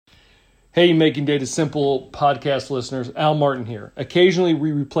Hey, Making Data Simple podcast listeners, Al Martin here. Occasionally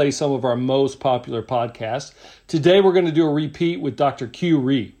we replay some of our most popular podcasts. Today we're going to do a repeat with Dr. Q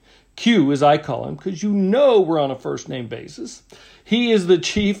Rhee. Q, as I call him, because you know we're on a first name basis. He is the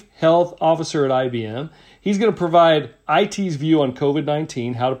Chief Health Officer at IBM. He's going to provide IT's view on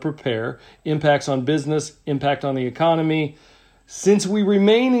COVID-19, how to prepare, impacts on business, impact on the economy. Since we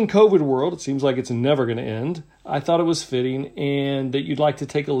remain in COVID world, it seems like it's never going to end. I thought it was fitting and that you'd like to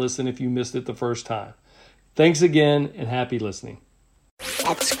take a listen if you missed it the first time. Thanks again and happy listening.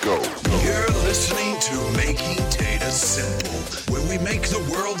 Let's go. You're listening to Making Data Simple, where we make the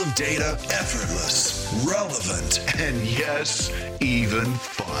world of data effortless, relevant, and yes, even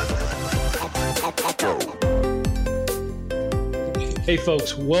fun. Let's go. Hey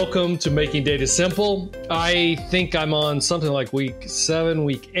folks, welcome to Making Data Simple. I think I'm on something like week 7,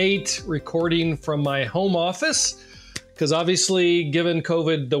 week 8, recording from my home office, because obviously given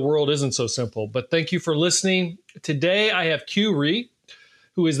COVID, the world isn't so simple. But thank you for listening. Today I have Q Rhee,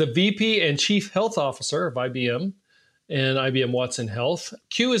 who is the VP and Chief Health Officer of IBM and IBM Watson Health.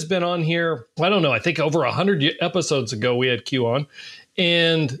 Q has been on here, I don't know, I think over 100 episodes ago we had Q on,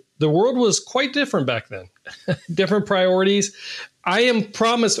 and the world was quite different back then. Different priorities. Q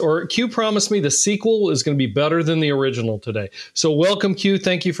promised me the sequel is going to be better than the original today. So welcome, Q.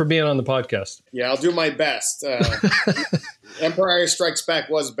 Thank you for being on the podcast. Yeah, I'll do my best. Empire Strikes Back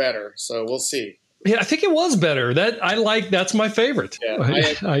was better, so we'll see. Yeah, I think it was better. That's my favorite. Yeah,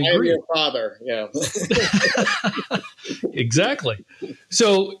 I agree. Am your father. Yeah. Exactly.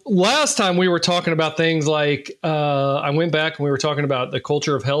 So last time we were talking about things like, I went back and we were talking about the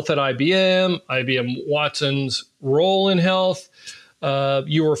culture of health at IBM Watson's role in health.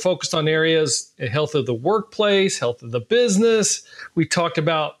 You were focused on areas, health of the workplace, health of the business. We talked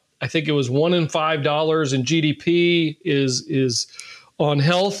about, I think it was $1 in $5 in GDP is on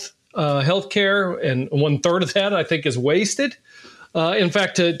healthcare, and 1/3 of that I think is wasted. In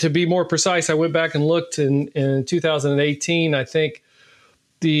fact, to be more precise, I went back and looked in 2018. I think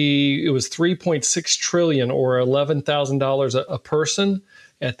it was 3.6 trillion or $11,000 a person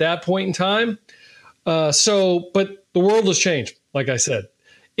at that point in time. But the world has changed, like I said.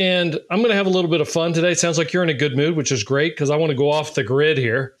 And I'm going to have a little bit of fun today. It sounds like you're in a good mood, which is great because I want to go off the grid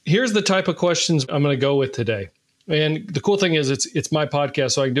here. Here's the type of questions I'm going to go with today. And the cool thing is it's my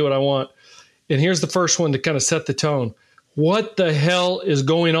podcast, so I can do what I want. And here's the first one to kind of set the tone. What the hell is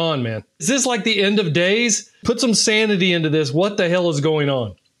going on, man? Is this like the end of days? Put some sanity into this. What the hell is going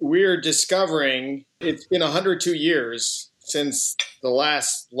on? We're discovering it's been 102 years since the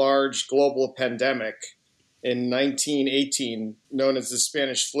last large global pandemic in 1918, known as the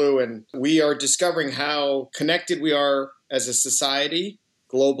Spanish flu. And we are discovering how connected we are as a society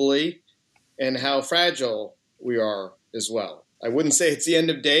globally and how fragile we are as well. I wouldn't say it's the end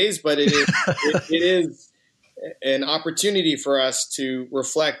of days, but it is an opportunity for us to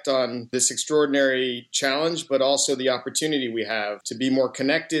reflect on this extraordinary challenge, but also the opportunity we have to be more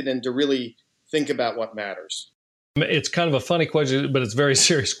connected and to really think about what matters. It's kind of a funny question, but it's a very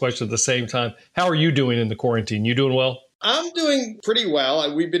serious question at the same time. How are you doing in the quarantine? You doing well? I'm doing pretty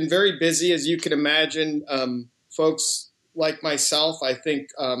well. We've been very busy, as you can imagine. Folks like myself, I think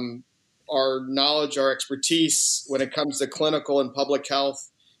our knowledge, our expertise when it comes to clinical and public health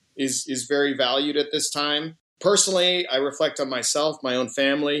is very valued at this time. Personally, I reflect on myself, my own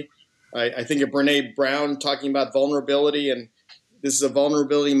family. I think of Brene Brown talking about vulnerability, and this is a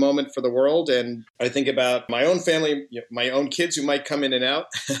vulnerability moment for the world. And I think about my own family, my own kids who might come in and out,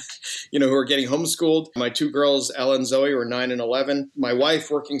 who are getting homeschooled. My 2 girls, Ella and Zoe, who are 9 and 11. My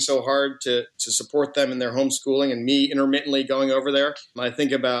wife working so hard to support them in their homeschooling, and me intermittently going over there. I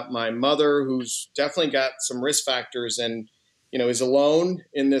think about my mother, who's definitely got some risk factors and, is alone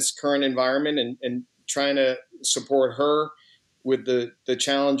in this current environment and trying to support her with the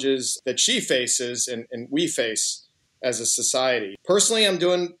challenges that she faces and we face as a society. Personally, I'm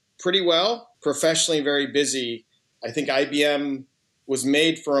doing pretty well. Professionally, very busy. I think IBM was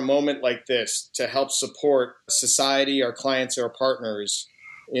made for a moment like this to help support society, our clients, our partners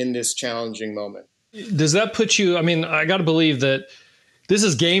in this challenging moment. Does that put you, I got to believe that this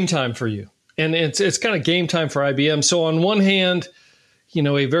is game time for you. And it's kind of game time for IBM. So on one hand,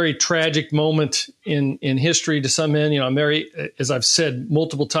 a very tragic moment in history to some end. I'm very, as I've said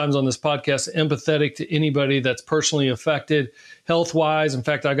multiple times on this podcast, empathetic to anybody that's personally affected health-wise. In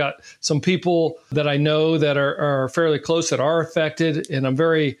fact, I got some people that I know that are fairly close that are affected, and I'm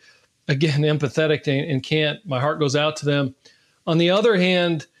very, again, empathetic and my heart goes out to them. On the other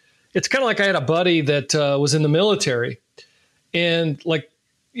hand, it's kind of like I had a buddy that was in the military, and like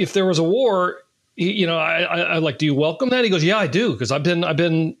if there was a war, I like, do you welcome that? He goes, yeah, I do, because I've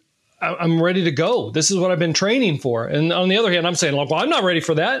been I'm ready to go. This is what I've been training for. And on the other hand, I'm saying, well, I'm not ready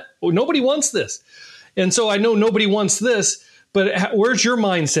for that. Nobody wants this. And so I know nobody wants this, but where's your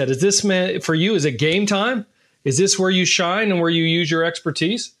mindset? Is this for you? Is it game time? Is this where you shine and where you use your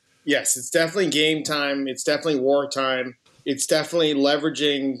expertise? Yes, it's definitely game time. It's definitely war time. It's definitely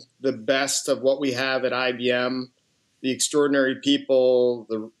leveraging the best of what we have at IBM, the extraordinary people,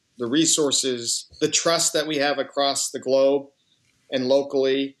 the resources, the trust that we have across the globe and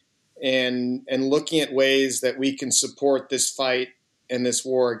locally, and looking at ways that we can support this fight and this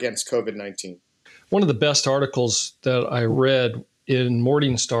war against COVID-19. One of the best articles that I read in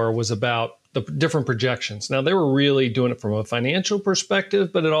Morningstar was about the different projections. Now, they were really doing it from a financial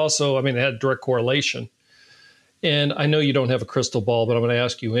perspective, but it also, it had direct correlation. And I know you don't have a crystal ball, but I'm going to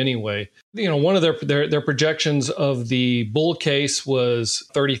ask you anyway. One of their projections of the bull case was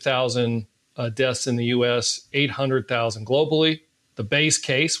 30,000 deaths in the U.S., 800,000 globally. The base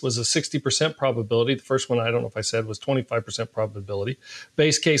case was a 60% probability. The first one, I don't know if I said, was 25% probability.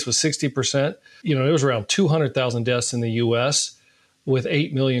 Base case was 60%. It was around 200,000 deaths in the U.S. with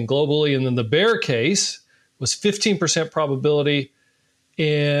 8 million globally. And then the bear case was 15% probability.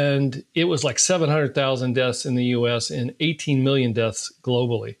 And it was like 700,000 deaths in the U.S. and 18 million deaths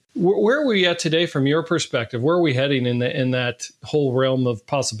globally. Where are we at today from your perspective? Where are we heading in that whole realm of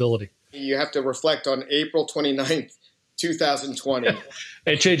possibility? You have to reflect on April 29th, 2020.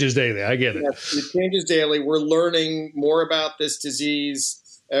 It changes daily. I get it. Yes, it changes daily. We're learning more about this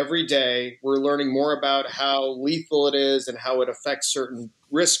disease every day. We're learning more about how lethal it is and how it affects certain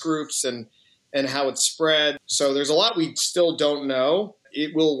risk groups and how it's spread. So there's a lot we still don't know.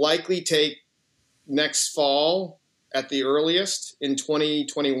 It will likely take next fall at the earliest in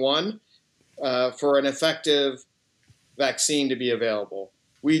 2021 for an effective vaccine to be available.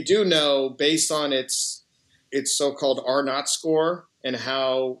 We do know, based on its so-called R0 score and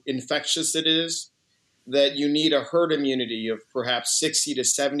how infectious it is, that you need a herd immunity of perhaps 60 to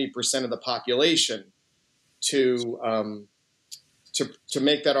 70% of the population to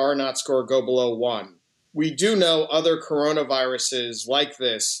make that R0 score go below 1. We do know other coronaviruses like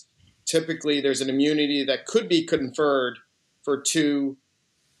this, typically there's an immunity that could be conferred for two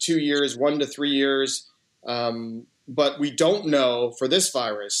years, 1 to 3 years. But we don't know for this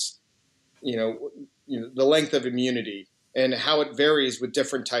virus, the length of immunity and how it varies with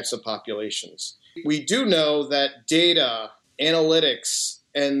different types of populations. We do know that data, analytics,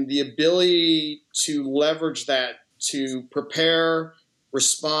 and the ability to leverage that to prepare,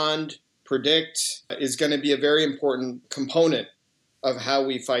 respond, predict is going to be a very important component of how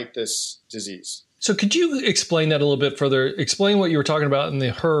we fight this disease. So could you explain that a little bit further? Explain what you were talking about in the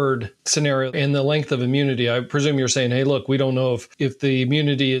herd scenario and the length of immunity. I presume you're saying, hey, look, we don't know if the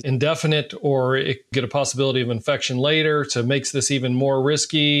immunity is indefinite or it could get a possibility of infection later, so it makes this even more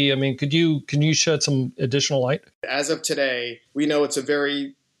risky. Can you shed some additional light? As of today, we know it's a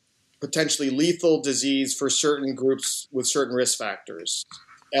very potentially lethal disease for certain groups with certain risk factors.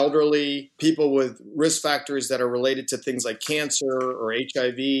 Elderly, people with risk factors that are related to things like cancer or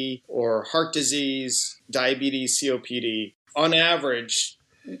HIV or heart disease, diabetes, COPD. On average,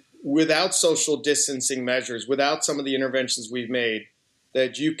 without social distancing measures, without some of the interventions we've made,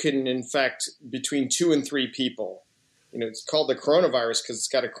 that you can infect between 2 and 3 people. It's called the coronavirus because it's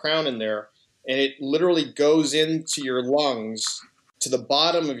got a crown in there, and it literally goes into your lungs, to the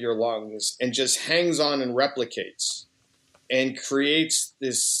bottom of your lungs, and just hangs on and replicates and creates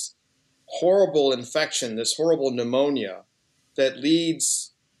this horrible infection, this horrible pneumonia that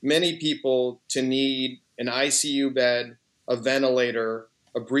leads many people to need an ICU bed, a ventilator,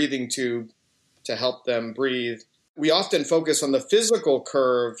 a breathing tube to help them breathe. We often focus on the physical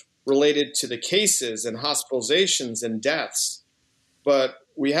curve related to the cases and hospitalizations and deaths, but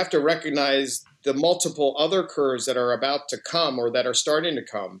we have to recognize the multiple other curves that are about to come or that are starting to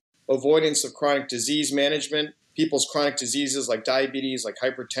come. Avoidance of chronic disease management, people's chronic diseases like diabetes, like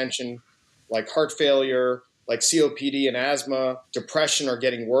hypertension, like heart failure, like COPD and asthma, depression are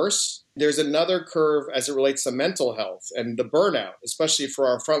getting worse. There's another curve as it relates to mental health and the burnout, especially for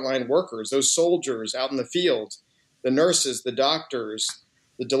our frontline workers, those soldiers out in the field, the nurses, the doctors,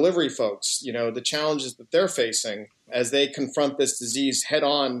 the delivery folks, the challenges that they're facing as they confront this disease head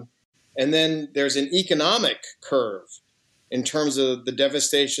on. And then there's an economic curve in terms of the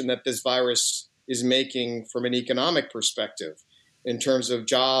devastation that this virus is making from an economic perspective in terms of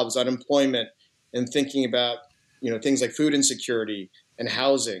jobs, unemployment, and thinking about, things like food insecurity and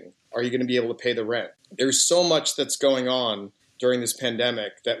housing. Are you going to be able to pay the rent? There's so much that's going on during this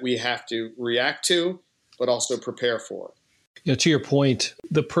pandemic that we have to react to, but also prepare for. To your point,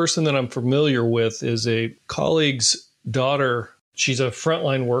 the person that I'm familiar with is a colleague's daughter She's a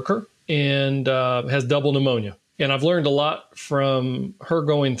frontline worker and has double pneumonia. And I've learned a lot from her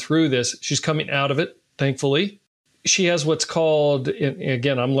going through this. She's coming out of it, thankfully. She has what's called, and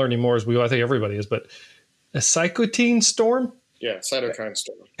again, I'm learning more as we go, I think everybody is, but a cytokine storm? Yeah, cytokine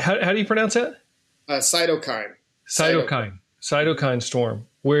storm. How do you pronounce that? Cytokine. Cytokine storm,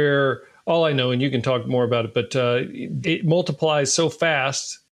 where all I know, and you can talk more about it, but it multiplies so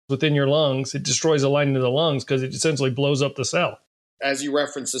fast within your lungs, it destroys the lining of the lungs because it essentially blows up the cell. As you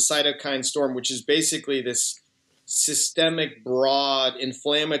referenced, the cytokine storm, which is basically this systemic, broad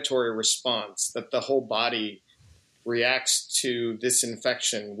inflammatory response that the whole body reacts to this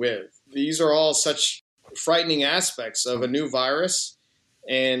infection with. These are all such frightening aspects of a new virus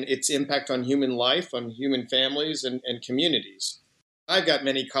and its impact on human life, on human families and communities. I've got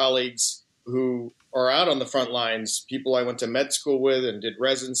many colleagues who are out on the front lines, people I went to med school with and did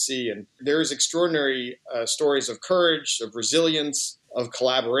residency, and there's extraordinary stories of courage, of resilience, of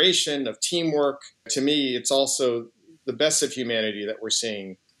collaboration, of teamwork. To me, it's also the best of humanity that we're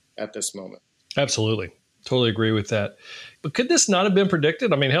seeing at this moment. Absolutely. Totally agree with that. But could this not have been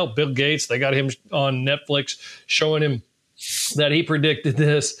predicted? I mean, hell, Bill Gates, they got him on Netflix showing him that he predicted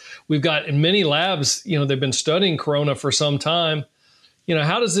this. We've got in many labs, they've been studying corona for some time.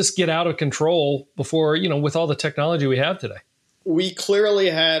 How does this get out of control before, with all the technology we have today? We clearly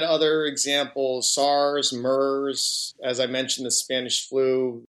had other examples, SARS, MERS, as I mentioned, the Spanish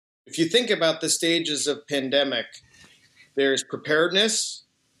flu. If you think about the stages of pandemic, there's preparedness,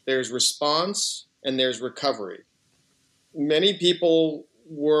 there's response, and there's recovery. Many people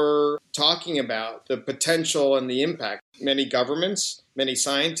were talking about the potential and the impact. Many governments, many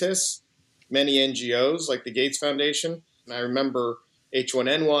scientists, many NGOs like the Gates Foundation. And I remember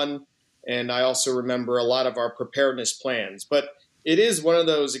H1N1, and I also remember a lot of our preparedness plans. But it is one of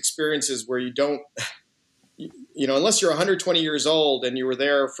those experiences where you don't, unless you're 120 years old and you were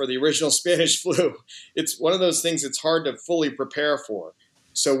there for the original Spanish flu, it's one of those things it's hard to fully prepare for.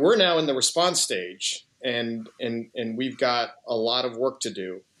 So we're now in the response stage, and we've got a lot of work to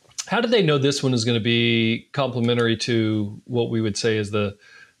do. How did they know this one is going to be complementary to what we would say is the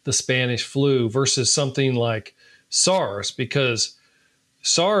Spanish flu versus something like SARS? Because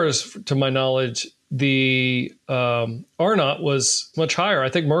SARS, to my knowledge, the R0 was much higher. I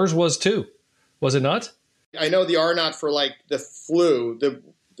think MERS was too. Was it not? I know the R0 for like the flu,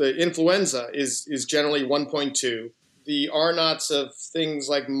 the influenza is generally 1.2. The R0s of things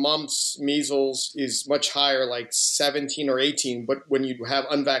like mumps, measles is much higher, like 17 or 18, but when you have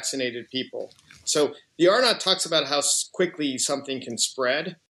unvaccinated people. So the R0 talks about how quickly something can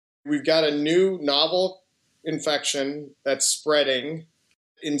spread. We've got a new novel infection that's spreading.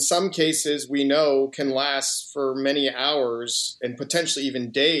 In some cases, we know can last for many hours and potentially even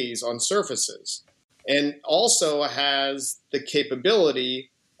days on surfaces, and also has the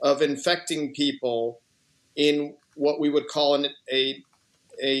capability of infecting people in what we would call a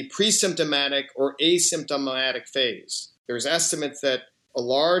pre-symptomatic or asymptomatic phase. There's estimates that a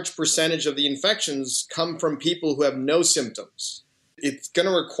large percentage of the infections come from people who have no symptoms. It's going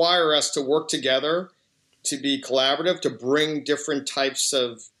to require us to work together, to be collaborative, to bring different types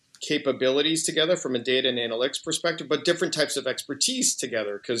of capabilities together from a data and analytics perspective, but different types of expertise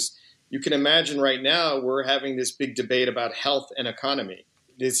together. Because you can imagine right now we're having this big debate about health and economy.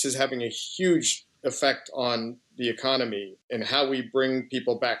 This is having a huge effect on the economy, and how we bring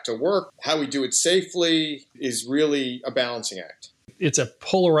people back to work, how we do it safely is really a balancing act. It's a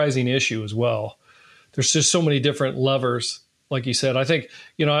polarizing issue as well. There's just so many different levers. Like you said, I think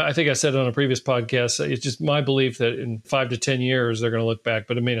I said on a previous podcast, it's just my belief that in 5 to 10 years, they're going to look back,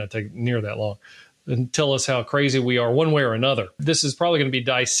 but it may not take near that long, and tell us how crazy we are one way or another. This is probably going to be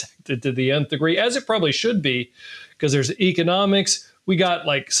dissected to the nth degree, as it probably should be, because there's economics. We got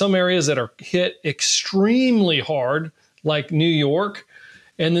like some areas that are hit extremely hard, like New York.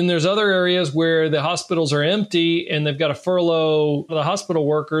 And then there's other areas where the hospitals are empty and they've got to furlough the hospital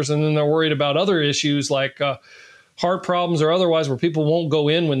workers. And then they're worried about other issues like heart problems or otherwise, where people won't go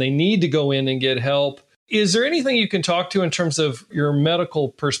in when they need to go in and get help. Is there anything you can talk to in terms of your medical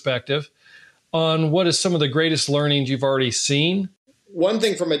perspective on what is some of the greatest learnings you've already seen? One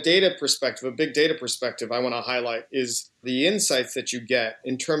thing from a data perspective, a big data perspective, I want to highlight is the insights that you get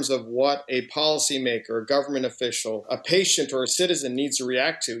in terms of what a policymaker, a government official, a patient, or a citizen needs to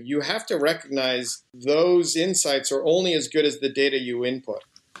react to. You have to recognize those insights are only as good as the data you input.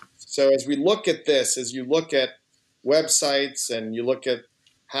 So as we look at this, as you look at websites and you look at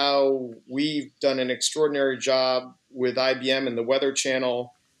how we've done an extraordinary job with IBM and the Weather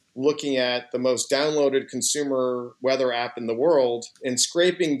Channel, looking at the most downloaded consumer weather app in the world and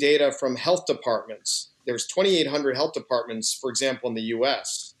scraping data from health departments there's 2,800 health departments, for example, in the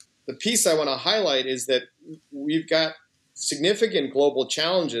US. The piece I want to highlight is that we've got significant global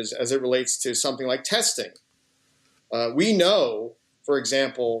challenges as it relates to something like testing. We know, for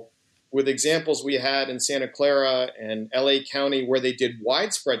example, with examples we had in Santa Clara and LA County where they did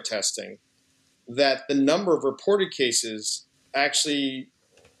widespread testing, that the number of reported cases actually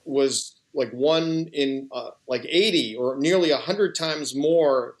was like 1 in 80 or nearly 100 times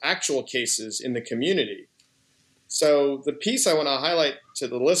more actual cases in the community. So the piece I want to highlight to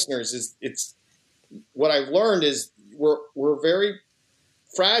the listeners is it's what I've learned is we're very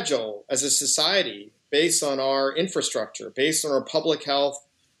fragile as a society based on our infrastructure, based on our public health,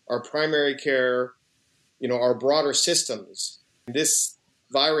 our primary care, our broader systems. This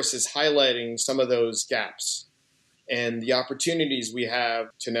virus is highlighting some of those gaps and the opportunities we have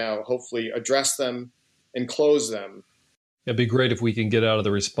to now hopefully address them and close them. It'd be great if we can get out of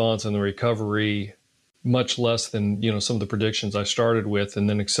the response and the recovery much less than, some of the predictions I started with, and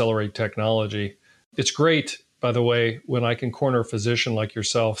then accelerate technology. It's great, by the way, when I can corner a physician like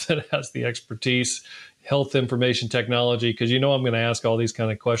yourself that has the expertise, health information technology, because I'm going to ask all these kind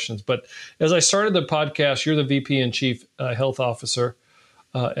of questions. But as I started the podcast, you're the VP and Chief Health Officer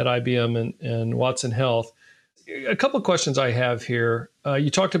at IBM and Watson Health. A couple of questions I have here. You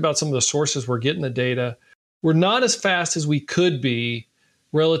talked about some of the sources we're getting the data. We're not as fast as we could be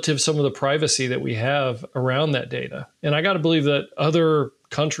relative to some of the privacy that we have around that data. And I got to believe that other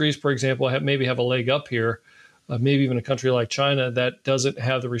countries, for example, maybe have a leg up here, maybe even a country like China that doesn't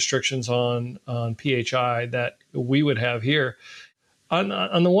have the restrictions on PHI that we would have here.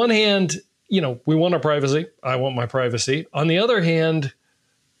 On the one hand, we want our privacy. I want my privacy. On the other hand,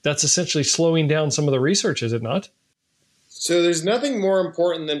 that's essentially slowing down some of the research, is it not? So there's nothing more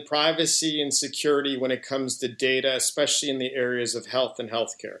important than privacy and security when it comes to data, especially in the areas of health and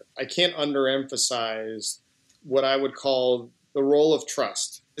healthcare. I can't underemphasize what I would call the role of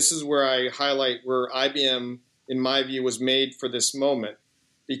trust. This is where I highlight where IBM, in my view, was made for this moment,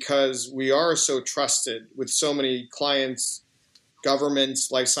 because we are so trusted with so many clients,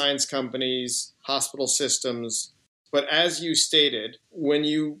 governments, life science companies, hospital systems. But as you stated, when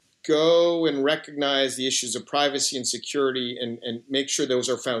you go and recognize the issues of privacy and security and make sure those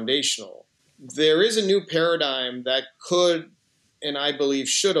are foundational, there is a new paradigm that could, and I believe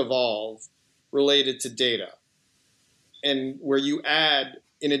should evolve, related to data. And where you add,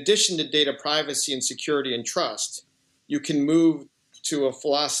 in addition to data privacy and security and trust, you can move to a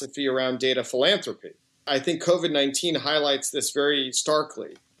philosophy around data philanthropy. I think COVID-19 highlights this very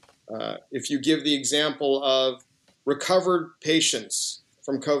starkly. If you give the example of recovered patients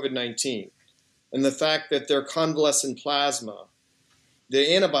from COVID-19 and the fact that their convalescent plasma,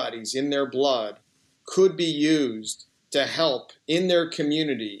 the antibodies in their blood, could be used to help in their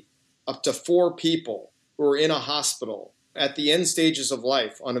community up to 4 people who are in a hospital at the end stages of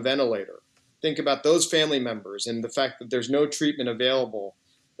life on a ventilator. Think about those family members and the fact that there's no treatment available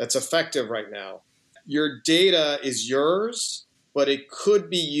that's effective right now. Your data is yours, but it could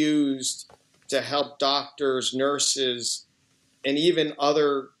be used to help doctors, nurses, and even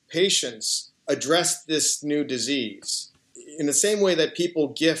other patients address this new disease. In the same way that people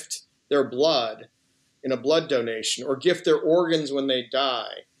gift their blood in a blood donation or gift their organs when they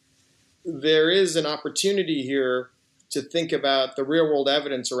die, there is an opportunity here to think about the real-world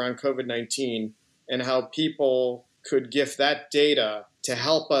evidence around COVID-19 and how people could gift that data to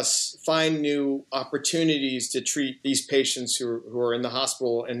help us find new opportunities to treat these patients who are in the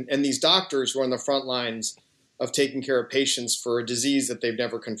hospital and these doctors who are on the front lines of taking care of patients for a disease that they've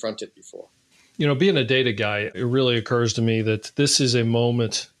never confronted before. Being a data guy, it really occurs to me that this is a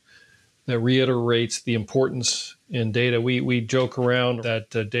moment that reiterates the importance in data. We joke around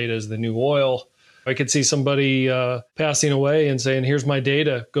that data is the new oil. I could see somebody passing away and saying, here's my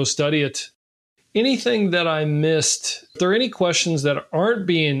data, go study it. Anything that I missed? Are there any questions that aren't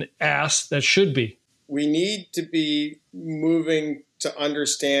being asked that should be? We need to be moving to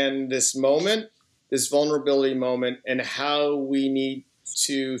understand this moment, this vulnerability moment, and how we need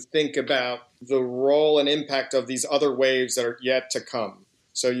to think about the role and impact of these other waves that are yet to come.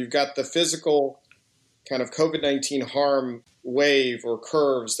 So you've got the physical kind of COVID-19 harm wave or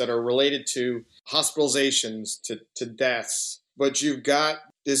curves that are related to hospitalizations, to deaths. But you've got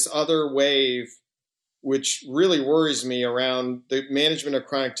this other wave, which really worries me, around the management of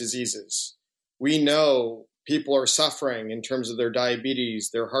chronic diseases. We know people are suffering in terms of their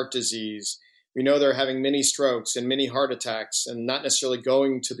diabetes, their heart disease. We know they're having many strokes and many heart attacks and not necessarily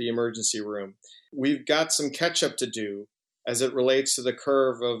going to the emergency room. We've got some catch up to do as it relates to the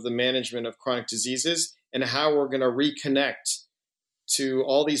curve of the management of chronic diseases and how we're going to reconnect to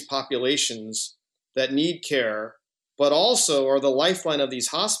all these populations that need care, but also are the lifeline of these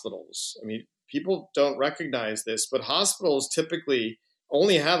hospitals. I mean, people don't recognize this, but hospitals typically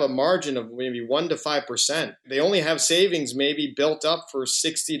only have a margin of maybe 1% to 5%. They only have savings maybe built up for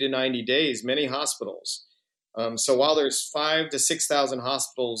 60 to 90 days, many hospitals. So while there's 5,000 to 6,000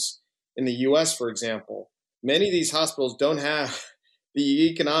 hospitals in the US, for example, many of these hospitals don't have the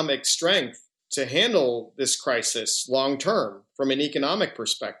economic strength to handle this crisis long term from an economic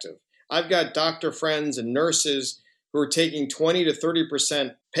perspective. I've got doctor friends and nurses who are taking 20 to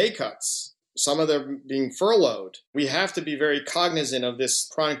 30% pay cuts, some of them being furloughed. We have to be very cognizant of this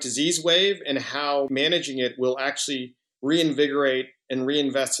chronic disease wave and how managing it will actually reinvigorate and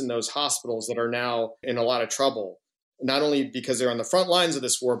reinvest in those hospitals that are now in a lot of trouble, not only because they're on the front lines of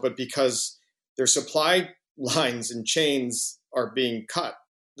this war, but because their supply lines and chains are being cut.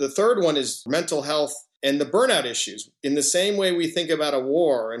 The third one is mental health and the burnout issues. In the same way we think about a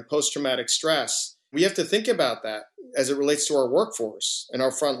war and post-traumatic stress, we have to think about that as it relates to our workforce and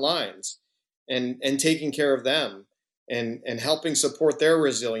our front lines and taking care of them and helping support their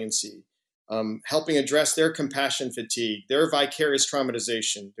resiliency, helping address their compassion fatigue, their vicarious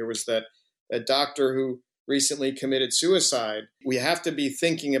traumatization. There was that doctor who recently committed suicide. We have to be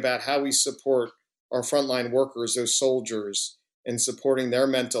thinking about how we support our frontline workers, those soldiers, and supporting their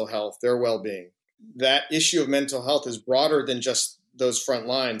mental health, their well-being. That issue of mental health is broader than just those front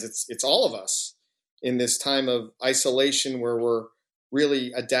lines. It's all of us in this time of isolation where we're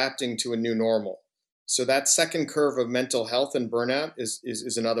really adapting to a new normal. So that second curve of mental health and burnout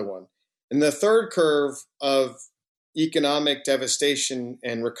is another one. And the third curve of economic devastation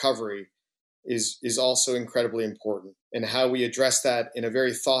and recovery is also incredibly important, and how we address that in a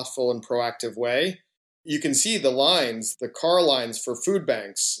very thoughtful and proactive way. You can see the lines, the car lines for food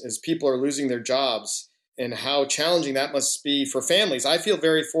banks as people are losing their jobs, and how challenging that must be for families. I feel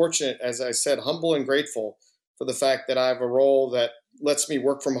very fortunate, as I said, humble and grateful for the fact that I have a role that lets me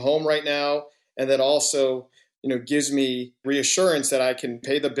work from home right now, and that also, gives me reassurance that I can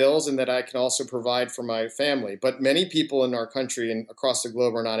pay the bills and that I can also provide for my family. But many people in our country and across the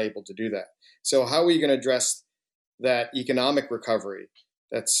globe are not able to do that. So how are we going to address that economic recovery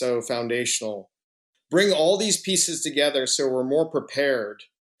that's so foundational? Bring all these pieces together so we're more prepared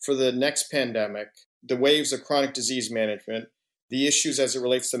for the next pandemic, the waves of chronic disease management, the issues as it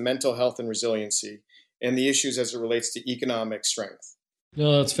relates to mental health and resiliency, and the issues as it relates to economic strength.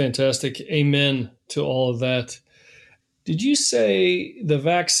 No, that's fantastic. Amen to all of that. Did you say the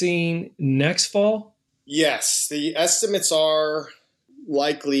vaccine next fall? Yes, the estimates are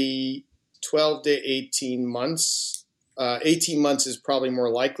likely 12 to 18 months. 18 months is probably more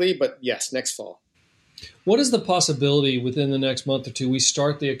likely, but yes, next fall. What is the possibility within the next month or two, we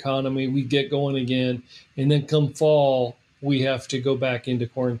start the economy, we get going again, and then come fall, we have to go back into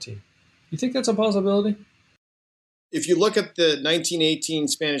quarantine? You think that's a possibility? If you look at the 1918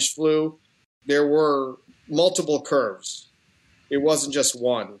 Spanish flu, there were multiple curves. It wasn't just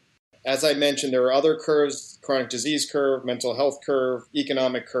one. As I mentioned, there are other curves: chronic disease curve, mental health curve,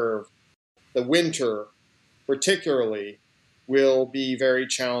 economic curve. The winter, particularly, will be very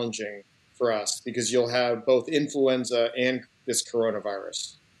challenging for us because you'll have both influenza and this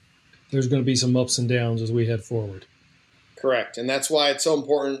coronavirus. There's going to be some ups and downs as we head forward. Correct. And that's why it's so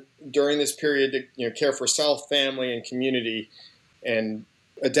important during this period to care for self, family, and community and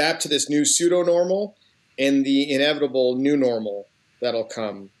adapt to this new pseudo-normal and the inevitable new normal that'll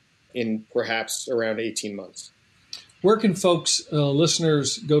come in perhaps around 18 months. Where can folks,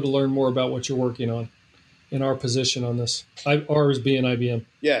 listeners, go to learn more about what you're working on in our position on this? Ours being IBM.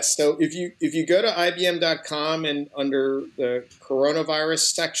 Yes. So if you go to IBM.com and under the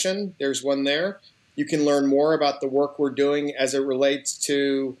coronavirus section, there's one there. You can learn more about the work we're doing as it relates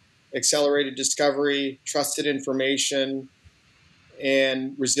to accelerated discovery, trusted information,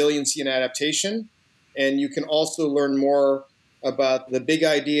 and resiliency and adaptation. And you can also learn more about the big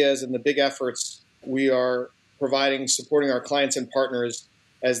ideas and the big efforts we are providing, supporting our clients and partners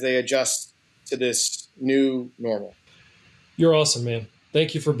as they adjust to this new normal. You're awesome, man.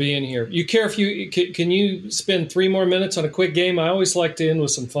 Thank you for being here. You care if can you spend 3 more minutes on a quick game? I always like to end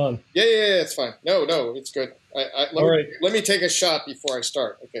with some fun. Yeah, it's fine. No, it's good. Let me take a shot before I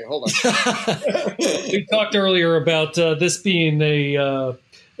start. Okay, hold on. We talked earlier about this being a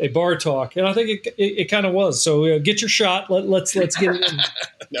bar talk, and I think it kind of was. So get your shot. Let's get it in.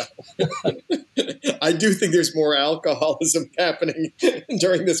 No, I do think there's more alcoholism happening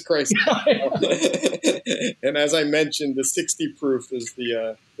during this crisis. And as I mentioned, the 60 proof is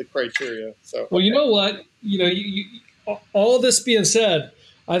the criteria. So, well, you know what? All this being said,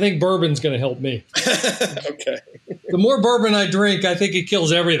 I think bourbon's going to help me. Okay. The more bourbon I drink, I think it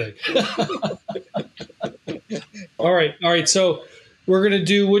kills everything. All right. So we're going to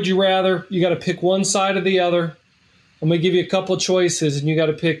do Would You Rather. You got to pick one side or the other. I'm going to give you a couple of choices, and you got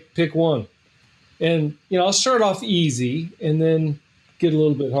to pick one. And, I'll start off easy and then get a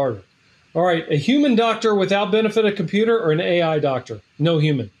little bit harder. All right. A human doctor without benefit of computer or an AI doctor? No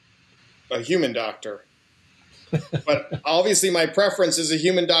human. A human doctor. But obviously my preference is a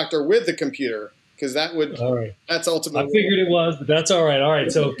human doctor with the computer, because that's ultimately. I figured it was, but that's all right. All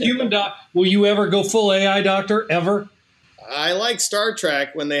right. So human doc, will you ever go full AI doctor ever? I like Star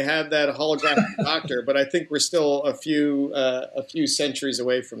Trek when they have that holographic doctor, but I think we're still a few centuries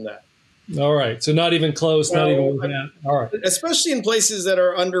away from that. All right. So not even close, not even with that. All right. Especially in places that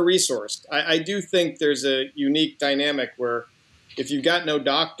are under-resourced. I do think there's a unique dynamic where if you've got no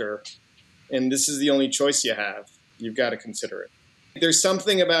doctor and this is the only choice you have, you've got to consider it. There's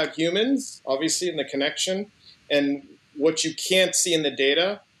something about humans, obviously, in the connection and what you can't see in the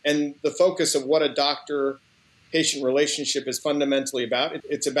data and the focus of what a doctor-patient relationship is fundamentally about.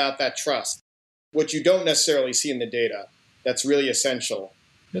 It's about that trust. What you don't necessarily see in the data, that's really essential.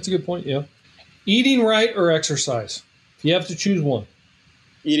 That's a good point, yeah. Eating right or exercise? You have to choose one.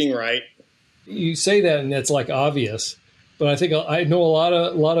 Eating right. You say that and it's like obvious, but I think I know a lot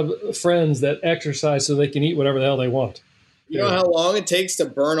of friends that exercise so they can eat whatever the hell they want. You know how long it takes to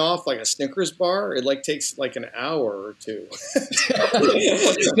burn off like a Snickers bar? It takes like an hour or two.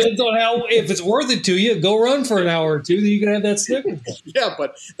 It depends on if it's worth it to you, go run for an hour or two, then you can have that Snickers. Yeah,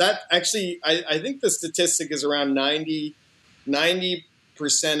 but that actually, I think the statistic is around 90%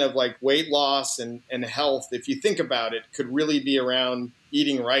 of like weight loss and health, if you think about it, could really be around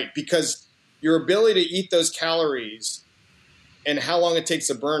eating right, because your ability to eat those calories and how long it takes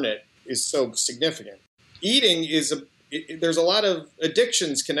to burn it is so significant. Eating there's a lot of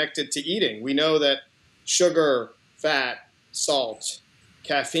addictions connected to eating. We know that sugar, fat, salt,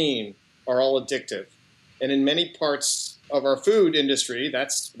 caffeine are all addictive. And in many parts of our food industry,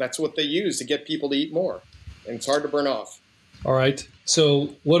 that's what they use to get people to eat more. And it's hard to burn off. All right.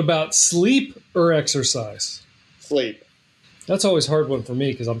 So what about sleep or exercise? Sleep. That's always a hard one for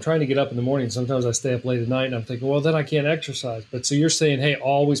me because I'm trying to get up in the morning. Sometimes I stay up late at night and I'm thinking, well, then I can't exercise. But so you're saying, hey,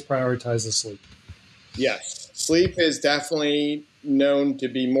 always prioritize the sleep. Yes. Sleep is definitely known to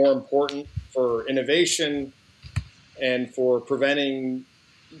be more important for innovation and for preventing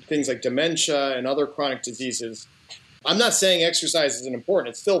things like dementia and other chronic diseases. I'm not saying exercise isn't important.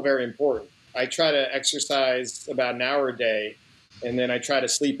 It's still very important. I try to exercise about an hour a day, and then I try to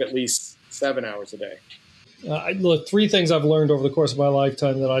sleep at least 7 hours a day. Look, 3 things I've learned over the course of my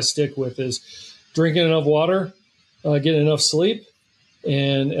lifetime that I stick with is drinking enough water, getting enough sleep,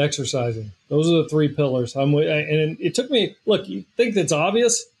 and exercising. Those are the 3 pillars. And it took me, look, you think that's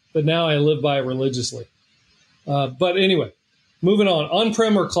obvious, but now I live by it religiously. But anyway, moving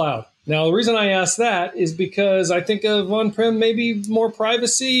on-prem or cloud? Now, the reason I ask that is because I think of on-prem maybe more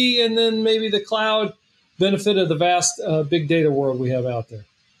privacy, and then maybe the cloud benefit of the vast big data world we have out there.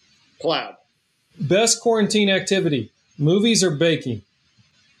 Cloud. Best quarantine activity, movies or baking?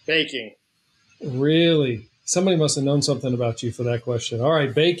 Baking. Really? Somebody must have known something about you for that question. All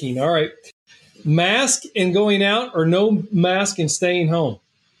right, baking. All right. Mask and going out or no mask and staying home?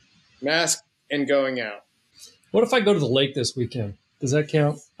 Mask and going out. What if I go to the lake this weekend? Does that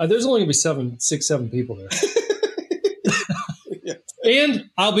count? There's only going to be 7 people there. And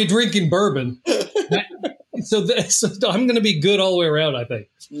I'll be drinking bourbon. So I'm going to be good all the way around, I think.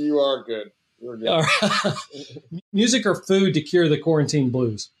 You are good. You're good. All right. Music or food to cure the quarantine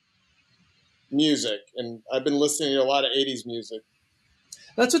blues? Music. And I've been listening to a lot of 80s music.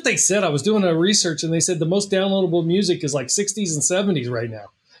 That's what they said. I was doing a research, and they said the most downloadable music is like 60s and 70s right now,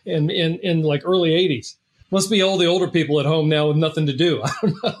 and in like early 80s. Must be all the older people at home now with nothing to do. I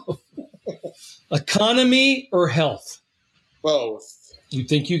don't know. Economy or health? Both. You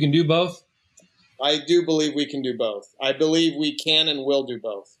think you can do both? I do believe we can do both. I believe we can and will do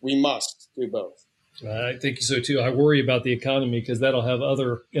both. We must do both. I think so, too. I worry about the economy because that'll have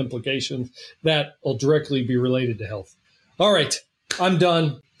other implications that will directly be related to health. All right. I'm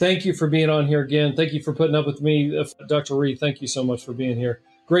done. Thank you for being on here again. Thank you for putting up with me. Dr. Reed, thank you so much for being here.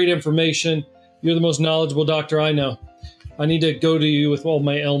 Great information. You're the most knowledgeable doctor I know. I need to go to you with all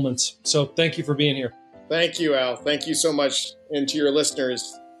my ailments. So thank you for being here. Thank you, Al. Thank you so much. And to your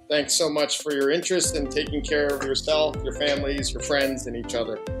listeners, thanks so much for your interest in taking care of yourself, your families, your friends, and each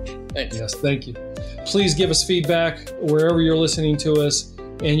other. Thank you. Yes, thank you. Please give us feedback wherever you're listening to us.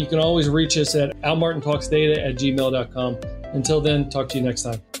 And you can always reach us at almartintalksdata@gmail.com. Until then, talk to you next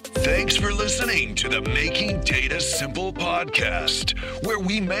time. Thanks for listening to the Making Data Simple podcast, where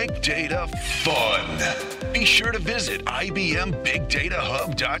we make data fun. Be sure to visit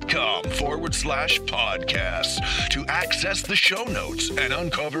IBMBigDataHub.com/podcast to access the show notes and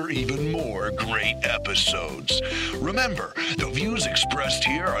uncover even more great episodes. Remember, the views expressed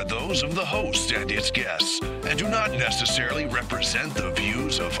here are those of the host and its guests and do not necessarily represent the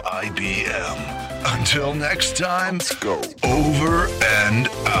views of IBM. Until next time, let's go. Over